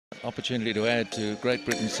opportunity to add to Great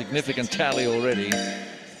Britain's significant tally already.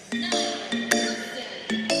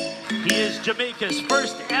 He is Jamaica's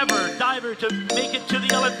first ever diver to make it to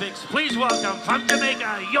the Olympics. Please welcome from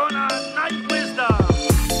Jamaica, Yona, Nile Wilson.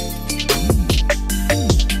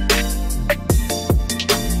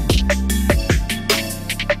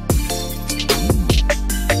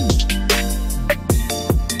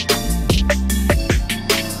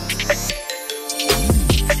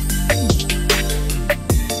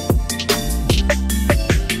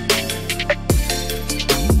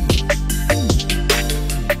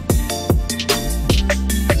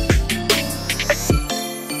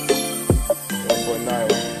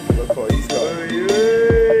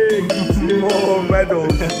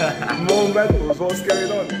 More medals, what's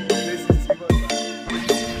going on? This is too much.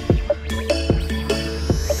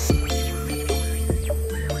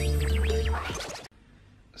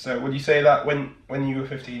 So would you say that when you were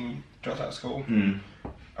 15 you dropped out of school?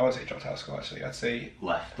 I won't say dropped out of school actually, I'd say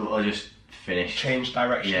left, or just finished. Changed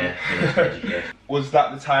direction. Yeah, finished education. Was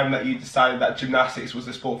that the time that you decided that gymnastics was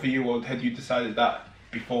the sport for you, or had you decided that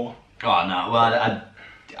before? Oh no, well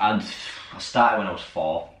I started when I was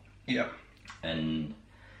 4. Yeah. And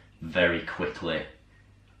very quickly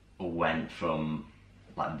went to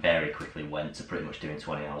pretty much doing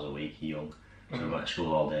 20 hours a week young. So I went to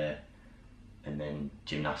school all day and then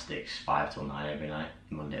gymnastics 5 till 9 every night,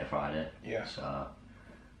 Monday to Friday. Yeah. So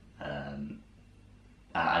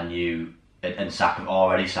I knew and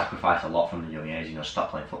already sacrificed a lot from a young age, you know,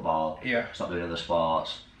 stopped playing football, stopped doing other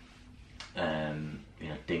sports, you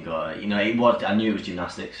know, didn't go, you know, I knew it was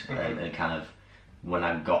gymnastics and kind of when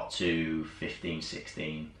I got to 15,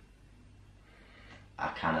 16,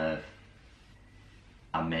 I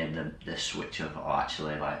made the switch of, oh,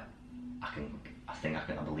 actually, like, I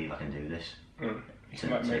believe I can do this. You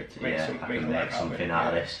can make something out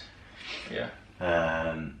of this. Yeah.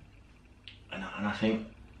 And I think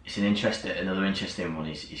it's another interesting one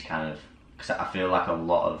is kind of, because I feel like a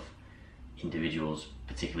lot of individuals,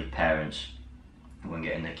 particularly parents, when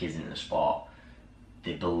getting their kids into the sport,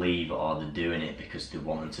 they believe or they're doing it because they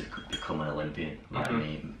want them to become an Olympian, like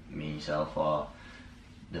me yourself, or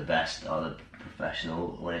the best or the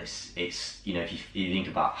professional. When it's you know, if you think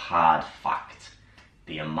about hard fact,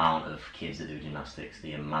 the amount of kids that do gymnastics,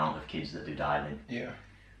 the amount of kids that do diving,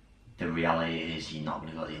 the reality is you're not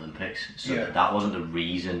going to go to the Olympics. So that wasn't the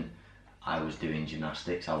reason I was doing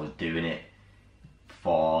gymnastics. I was doing it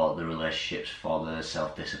for the relationships, for the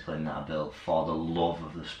self-discipline that I built, for the love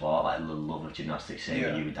of the sport, like the love of gymnastics, same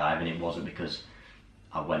with you diving. It wasn't because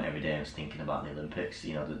I went every day and was thinking about the Olympics.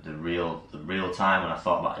 You know, the real time when I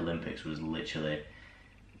thought about the Olympics was literally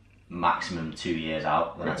maximum 2 years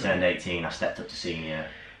out. When I turned 18, I stepped up to senior.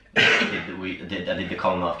 I did the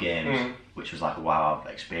Commonwealth Games, which was like, wow, I've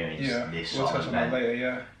experienced this sort of event.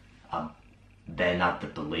 Later, Then had the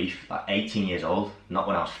belief, like 18 years old, not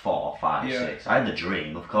when I was 4, 5, 6. I had the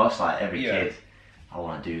dream, of course, like every kid, I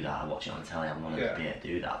want to do that, I watch it on telly, I want to be able to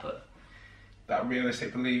do that, but... That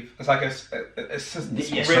realistic belief, it's like a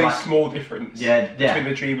really small difference between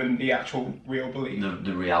the dream and the actual real belief.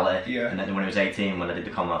 The reality, and then when I was 18, when I did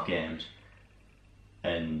the Commonwealth Games,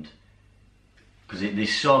 and... because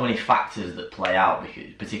there's so many factors that play out,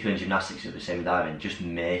 particularly in gymnastics, at the same diving. Just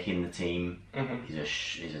making the team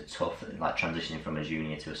is a tough, like transitioning from a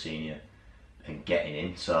junior to a senior and getting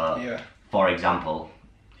in. So, for example,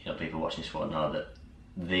 you know, people watching sport know that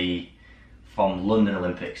from London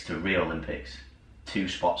Olympics to Rio Olympics, 2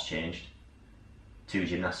 spots changed, 2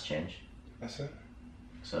 gymnasts changed. That's it.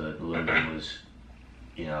 So the London was,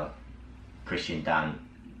 you know, Christian, Dan,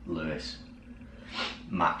 Lewis,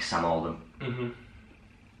 Max, Sam Oldham.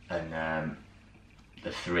 And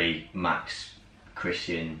the 3, Max,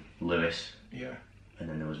 Christian, Lewis, and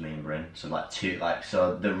then there was me and Bryn. So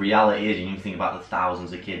so the reality is, you think about the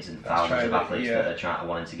thousands of kids and thousands of athletes that are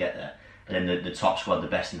wanting to get there. And then the top squad, the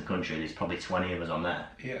best in the country, there's probably 20 of us on there.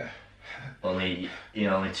 Only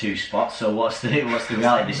 2 spots. So what's the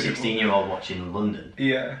reality? The 16-year-old watching London.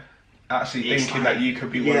 Actually thinking that you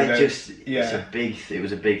could be one of those. It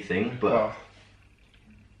was a big thing, but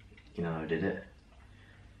you know, I did it.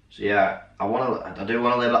 So yeah, I do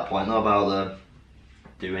want to leave that point though about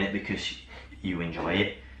doing it because you enjoy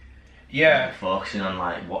it. Focusing on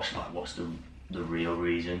what's the real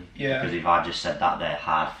reason. Because if I just said that, they're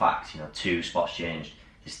hard facts. You know, 2 spots changed.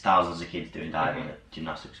 There's thousands of kids doing diving,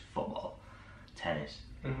 gymnastics, football, tennis.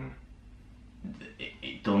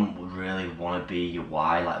 It don't really want to be your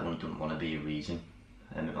why. Like, it don't want to be your reason.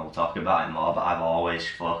 And I'll talk about it more. But I've always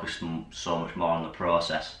focused so much more on the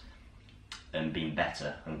process and being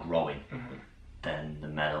better and growing than the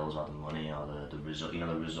medals or the money or the result. You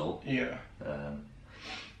know, the result.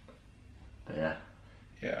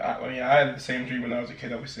 I mean, I had the same dream when I was a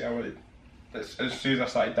kid. Obviously, I wanted, as soon as I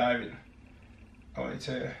started diving, I wanted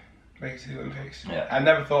to make it to the Olympics. Yeah. I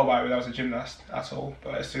never thought about it when I was a gymnast at all,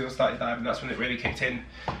 but as soon as I started diving, that's when it really kicked in,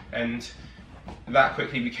 and that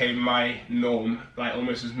quickly became my norm, like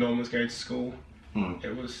almost as normal as going to school.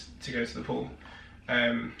 It was to go to the pool.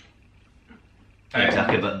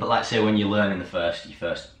 Exactly, but like say when you're learning your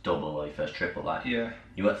first double or your first triple, like you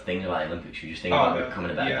weren't thinking about Olympics, you just thinking about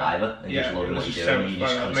becoming a better diver and just loving what you're doing. You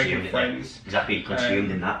just consumed it. Exactly,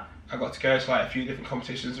 consumed in that. I got to go to like a few different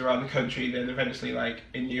competitions around the country, then eventually like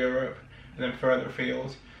in Europe, and then further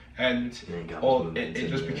afield, and it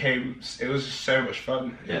just became. It was just so much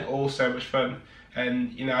fun. It was all so much fun,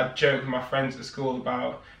 and you know I joke with my friends at school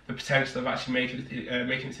about the potential of actually making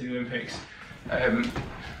it to the Olympics, and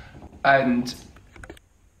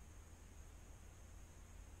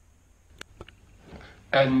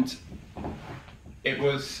it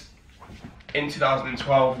was in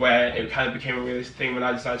 2012 where it kind of became a realistic thing when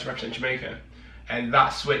I decided to represent Jamaica, and that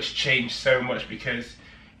switch changed so much because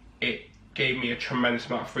it gave me a tremendous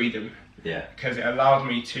amount of freedom. Yeah. Because it allowed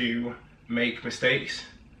me to make mistakes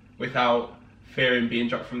without fearing being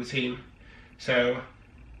dropped from the team. So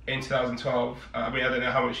in 2012, I mean I don't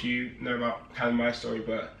know how much you know about kind of my story,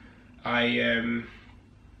 but I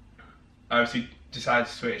obviously decided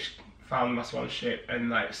to switch, found myself on a ship, and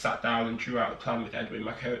like sat down and drew out a plan with Edwin,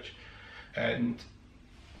 my coach. And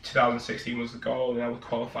 2016 was the goal, and I would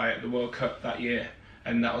qualify at the World Cup that year,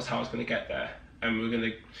 and that was how I was going to get there. And we were going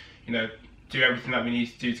to, you know, do everything that we need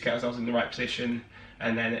to do to get ourselves in the right position,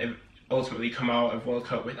 and then ultimately come out of World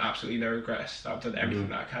Cup with absolutely no regrets. I've done everything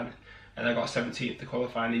that I can, and I got 17th to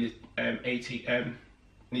qualify. I needed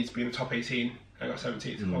needed to be in the top 18. I got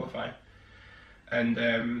 17th to qualify, and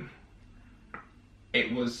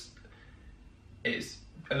it's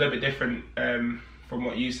a little bit different from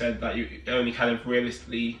what you said, that you only kind of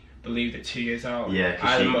realistically believed it 2 years out. Yeah,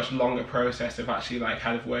 I had a much longer process of actually like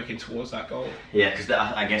kind of working towards that goal. Yeah, because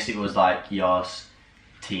I guess it was like your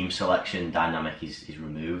team selection dynamic is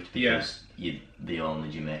removed because you're the only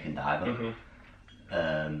Jamaican diver,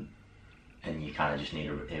 and you kind of just need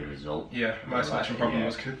a result. Yeah, my selection problem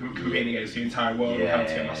was competing against the entire world and having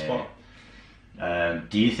to get my spot.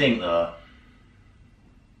 Do you think though?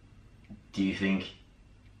 Do you think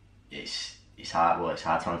it's hard? Well, it's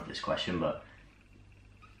hard to answer this question, but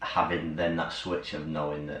having then that switch of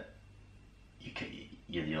knowing that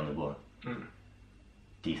you're the only one,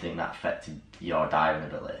 do you think that affected your diving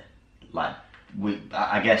ability? Like,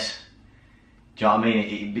 I guess, do you know what I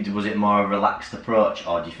mean? Was it more a relaxed approach,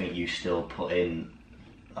 or do you think you still put in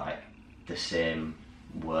like the same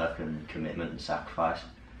work and commitment and sacrifice?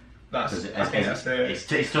 That's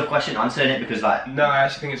it's a tough question answering it because like... No, I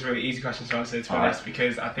actually think it's a really easy question to answer, to be honest,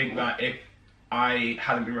 because I think that if I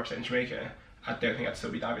hadn't been representing Jamaica, I don't think I'd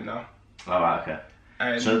still be diving now. Alright, okay.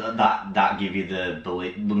 So that give you the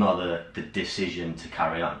belief, not the decision to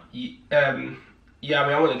carry on? Yeah, I mean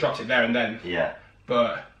I wouldn't have dropped it there and then. Yeah.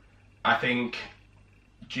 But I think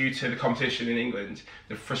due to the competition in England,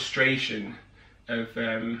 the frustration of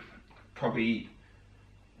probably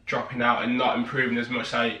dropping out and not improving as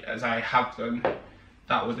much as I have done,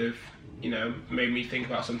 that would have, you know, made me think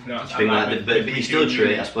about something else. But you still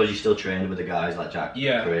train. I suppose you still trained with the guys like Jack,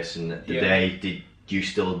 Chris, and did you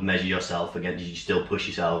still measure yourself again? Did you still push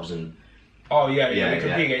yourselves and? Oh we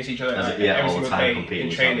compete against each other every single day in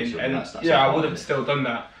training, and I would have still done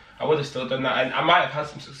that. And I might have had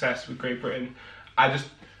some success with Great Britain.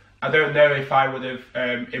 I don't know if I would have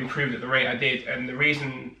improved at the rate I did, and the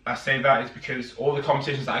reason I say that is because all the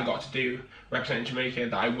competitions that I got to do representing Jamaica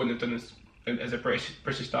that I wouldn't have done as a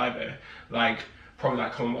British diver, like probably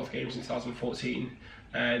like Commonwealth Games in 2014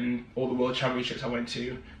 and all the World Championships I went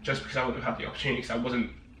to, just because I wouldn't have had the opportunity because I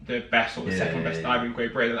wasn't the best or the second best diver in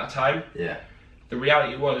Great Britain at that time. Yeah. The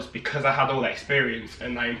reality was, because I had all that experience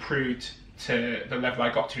and I improved to the level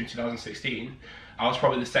I got to in 2016, I was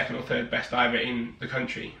probably the second or third best diver in the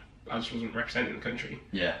country. I just wasn't representing the country,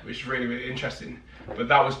 which is really, really interesting. But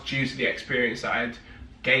that was due to the experience that I'd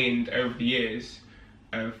gained over the years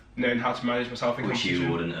of knowing how to manage myself in competition. Which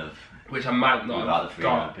you wouldn't have. Which I might not have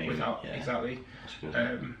got without, exactly.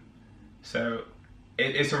 So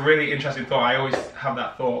it's a really interesting thought. I always have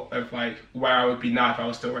that thought of like where I would be now if I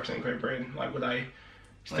was still representing Great Britain. Like, would I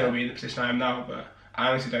still be in the position I am now? But I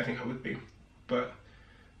honestly don't think I would be. But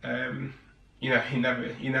you know, you never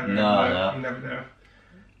know. You never know.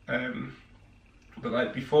 But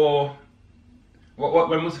like before,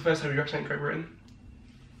 when was the first time you represented Great Britain?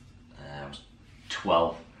 I was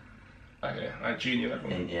 12. Okay, like junior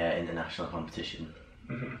level. International competition.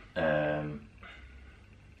 And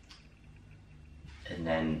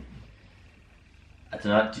then I don't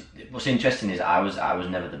know. What's interesting is I was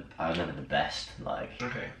never the best. Like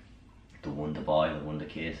Okay. the wonder boy, the wonder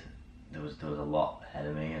kid. There was a lot ahead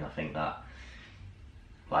of me, and I think that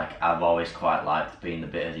like I've always quite liked being the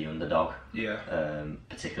bit of the underdog. Yeah.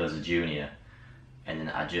 Particularly as a junior, and then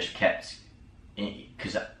I just kept,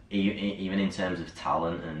 because even in terms of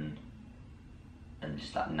talent and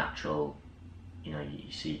just that natural, you know,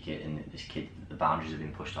 you see a kid, and this kid, the boundaries have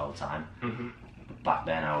been pushed all the time. Mm-hmm. But back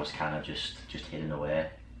then I was kind of just hidden away,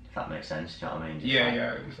 if that makes sense. Do you know what I mean? Just Yeah, like,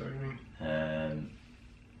 yeah, I understand what you mean.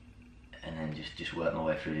 And then just worked my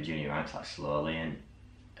way through the junior ranks like slowly, and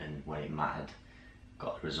when it mattered,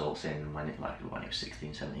 got the results in. When it was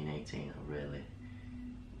 16, 17, 18, I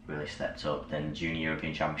really stepped up. Then junior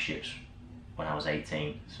European Championships when I was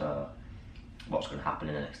 18. So what's going to happen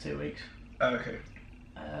in the next 2 weeks? Oh, okay.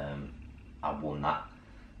 I won that.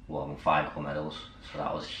 Well, I won 5 gold medals, so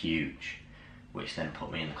that was huge, which then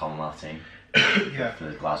put me in the Commonwealth team Yeah.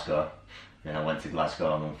 for Glasgow. Then I went to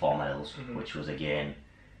Glasgow and won 4 medals, which was again,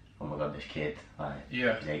 oh my god, this kid, like,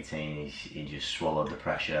 Yeah. he's 18, he just swallowed the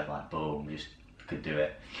pressure, like boom, just could do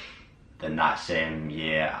it. Then that same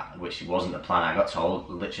year, which wasn't the plan, I got told,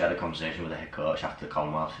 literally had a conversation with the head coach after the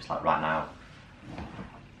Commonwealth, it's like, right now,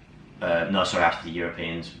 after the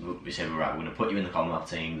Europeans, we said, right, we're going to put you in the Commonwealth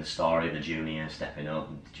team, the story of the junior stepping up,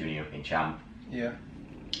 the junior European champ. Yeah.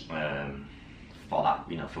 For that,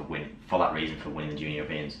 you know, for that reason, for winning the junior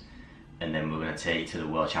Europeans, and then we're going to take you to the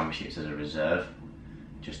World Championships as a reserve,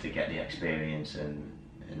 just to get the experience and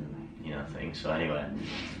you know things. So anyway,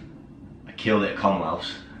 I killed it at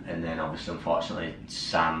Commonwealths, and then obviously, unfortunately,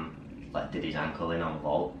 Sam did his ankle in on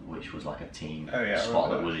vault, which was like a team spot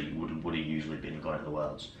that would have usually been going to the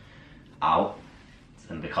Worlds, out,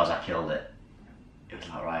 and because I killed it, it was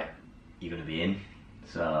like, right, you're going to be in.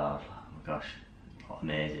 So, oh my gosh,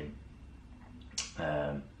 amazing.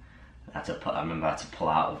 I remember I had to pull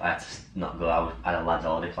out. I had to not go. I had a lads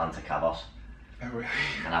holiday planned to Cabos, Oh, really?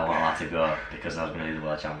 and I wasn't allowed to go because I was going to do the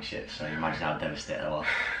World Championships. So you imagine how devastated I was.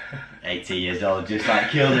 18 years old, just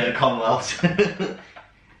like killed it at Commonwealth. But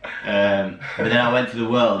then I went to the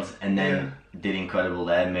Worlds and then did incredible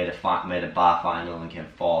there. Made a bar final and came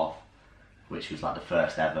 4th, which was like the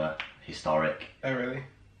first ever historic. Oh, really?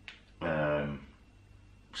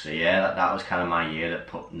 So yeah, that was kind of my year that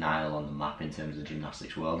put Nile on the map in terms of the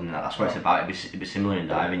gymnastics world, and that's what it's about. It'd be similar in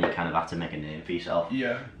diving. You kind of have to make a name for yourself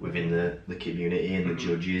within the community and the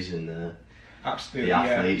judges and the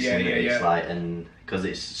athletes, it's like, and because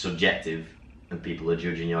it's subjective and people are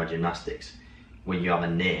judging your gymnastics, when you have a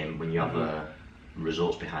name, when you have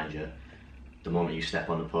results behind you, the moment you step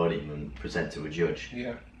on the podium and present to a judge,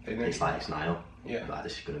 it's like, it's Nile. Like,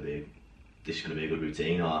 this is gonna be a good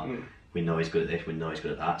routine, or we know he's good at this, we know he's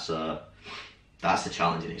good at that. So that's the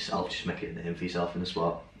challenge in itself, just making a name for yourself in the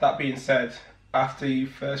sport. That being said, after you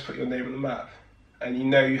first put your name on the map, and you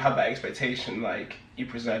know you have that expectation, like you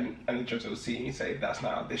present and the judge will see and you say, that's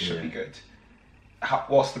now, this should be good.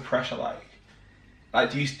 What's the pressure like?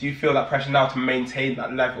 Like, do you feel that pressure now to maintain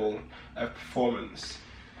that level of performance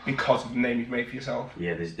because of the name you've made for yourself?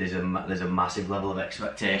 Yeah, there's a massive level of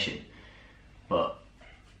expectation, but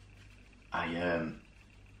I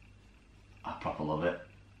proper love it.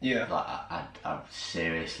 Yeah. Like I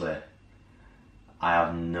seriously, I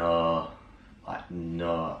have no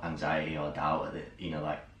anxiety or doubt at it. You know,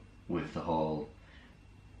 like with the whole,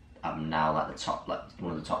 I'm now like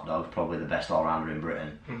one of the top dogs, probably the best all rounder in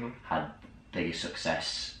Britain. Had biggest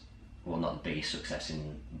success, well, not the biggest success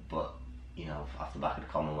but you know, off the back of the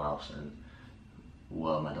Commonwealths and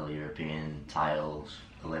world medal, European titles,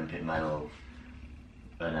 Olympic medals,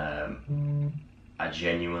 and I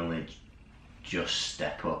genuinely just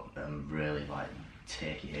step up and really like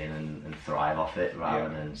take it in and thrive off it rather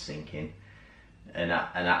than sink in. And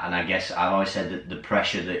I guess I've always said that the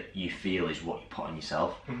pressure that you feel is what you put on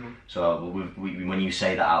yourself. So when you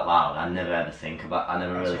say that out loud, I never really think about that,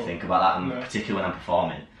 and particularly when I'm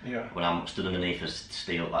performing. When I'm stood underneath a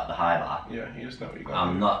steel, like the high bar. You just know what you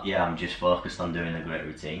got. I'm just focused on doing a great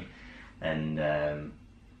routine, and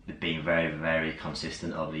being very, very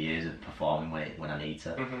consistent over the years of performing when I need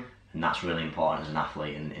to. And that's really important as an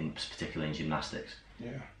athlete, and particularly in gymnastics.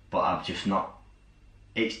 But I've just not.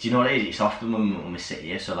 Do you know what it is? It's often when we sit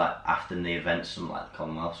here, so like after the events, something like the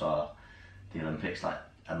Commonwealths or the Olympics, like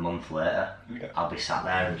a month later, I'll be sat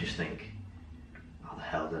there and just think, how the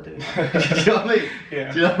hell did I do that? Do you know what I mean? Do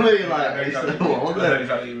you know what I mean? Like,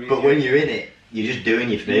 exactly. But when you're in it, you're just doing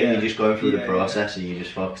your thing, you're just going through the process, and you're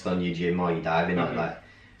just focused on your gym or your diving,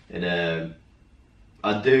 and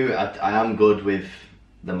I am good with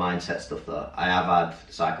the mindset stuff though. I have had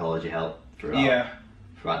psychology help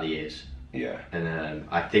throughout the years. And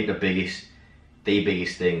I think the biggest the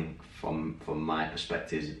biggest thing from my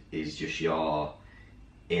perspective is just your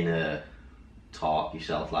inner talk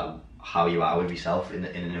yourself, like how you are with yourself in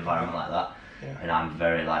an environment like that. Yeah. And I'm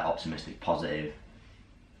very like optimistic, positive,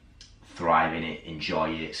 thrive in it, enjoy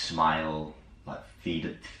it, smile, like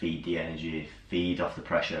feed the energy, feed off the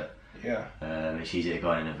pressure. Yeah. It's easy to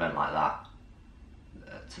go in an event like that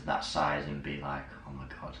to that size and be like, oh my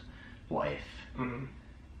god, what if?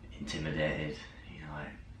 Intimidated, you know, like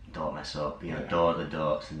don't mess up, you know, don't,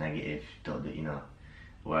 the negative, don't, you know.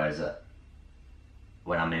 Whereas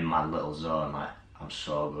when I'm in my little zone, like I'm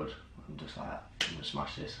so good. I'm just like, I'm gonna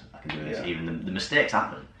smash this. I can do this. Yeah. Even the mistakes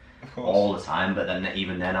happen Of course. all the time, but then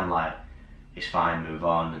even then I'm like, it's fine, move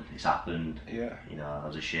on. It's happened. Yeah. You know, it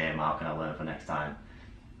was a shame. How can I learn for next time?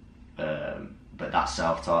 But that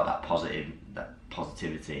self-talk, that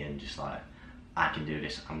positivity, and just like, I can do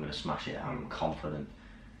this. I'm gonna smash it. I'm confident.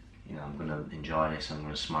 You know, I'm gonna enjoy this. I'm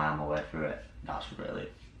gonna smile my way through it. That's really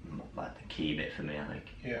like the key bit for me, I think.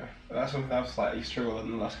 Yeah, that's something I've slightly struggled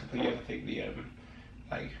in the last couple of years. I think the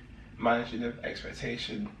like managing of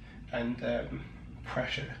expectation and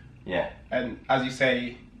pressure. Yeah. And as you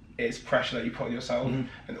say, it's pressure that you put on yourself,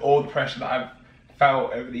 and all the pressure that I've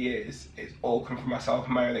felt over the years, it's all come from myself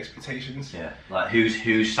and my own expectations. Yeah. Like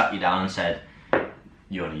who's sat you down and said,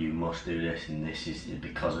 Yona, you must do this, and this is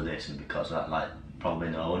because of this and because of that. Like probably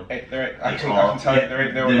no one. I can tell you, there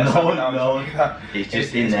ain't no one. No one. It's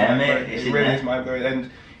just in there, mate. It really is mind blowing,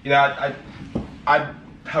 and you know, I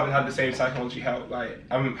haven't had the same psychology help. Like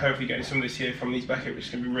I'm hopefully getting some this year from Leeds Beckett, which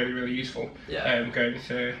is going to be really, really useful. Yeah. Going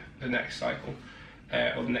into the next cycle.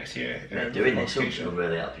 Or the next year. Doing this will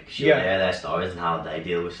really help you because you hear their stories and how they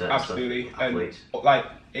deal with certain absolutely. stuff. Athletes. And like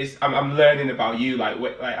I'm learning about you. Like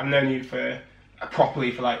I've known you for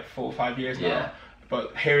properly for like 4 or 5 years now. Yeah.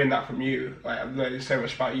 But hearing that from you, like I'm learning so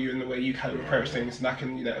much about you and the way you kind of approach things, and I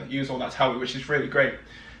can use all that to help me, which is really great.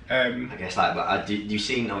 I guess like, but you've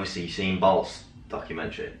seen Bolt's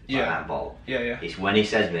documentary. Like Bolt. Yeah. It's when he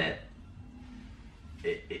says, mate,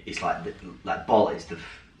 it's like Bolt is the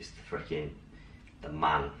freaking the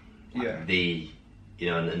man. Like and the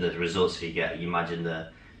results he get. You imagine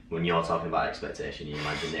when you're talking about expectation, you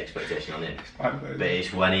imagine the expectation on him. But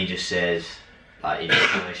it's when he just says, like, he just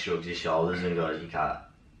kind of shrugs his shoulders and goes, you can't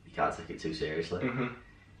take it too seriously.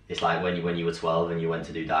 It's like when you were 12 and you went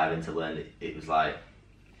to do diving to learn it was like,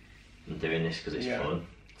 I'm doing this because it's fun.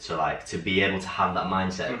 So like to be able to have that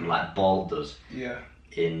mindset like Bolt does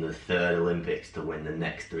in the 3rd Olympics to win the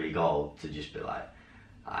next 3 gold, to just be like,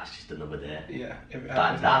 it's just another day. Yeah.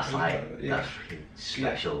 That's freaking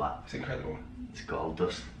special. That it's incredible. It's gold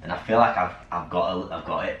dust, and I feel like I've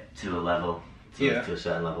got it to a level, to a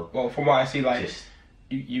certain level. Well, from what I see, like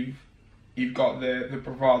you've got the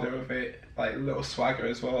bravado of it, like a little swagger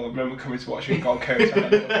as well. I remember coming to watch you in Gold Coast, and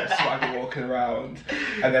like, a little bit of swagger walking around,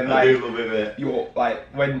 and then like you're like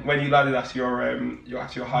when you landed after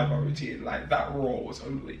your high bar routine, like that roar was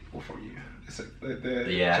unbelievable from you. It's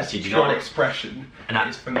like just pure expression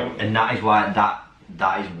is phenomenal, and that is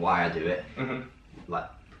why I do it. Like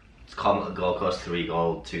it's common at Gold Coast, 3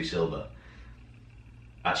 gold, 2 silver.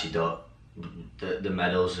 Actually, the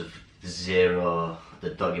medals of 0.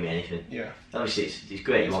 That don't give me anything. Yeah. Obviously, it's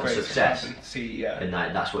great. You want success, and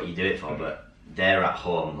that's what you do it for. But they're at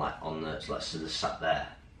home, like on the, so they're sat there,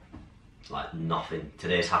 like nothing.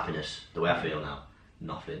 Today's happiness, the way I feel now,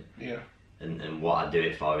 nothing. Yeah. And what I do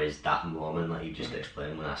it for is that moment, like you just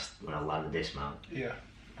explained, when I landed this mount. Yeah.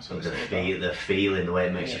 The feeling, the way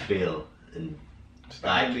it makes you feel, and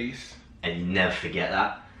like, release. And you never forget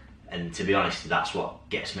that. And to be honest, that's what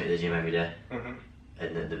gets me to the gym every day.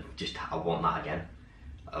 And I want that again.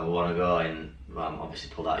 I want to go in. Well, I'm obviously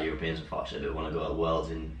pulled out of Europeans, unfortunately, but I want to go to the Worlds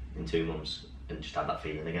in 2 months and just have that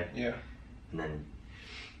feeling again. Yeah. And then,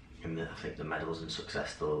 I think the medals and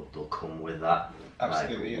success they'll come with that.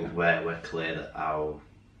 Absolutely. Like, we're clear that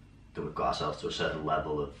we've got ourselves to a certain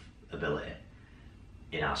level of ability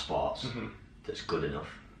in our sports that's good enough.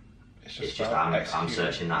 It's just I'm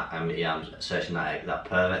searching that. I'm searching that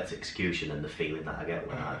perfect execution and the feeling that I get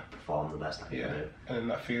when I perform the best I can do. And then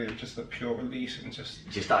that feeling, just the pure release and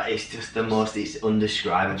just that. It's just the most. It's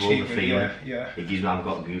undescribable. The feeling. It gives me. I've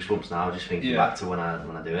got goosebumps now just thinking back to when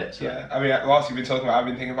I do it. So. Yeah. I mean, whilst you've been talking about, I've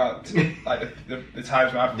been thinking about like the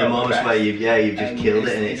times where I've the moments where you've just killed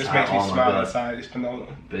it, and it just makes me smile inside. It's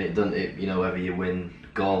phenomenal. But it doesn't. Whether you win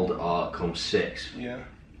gold or come 6th. Yeah.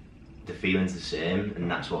 The feeling's the same, and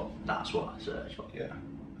that's what I search for. Yeah,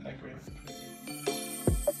 I agree.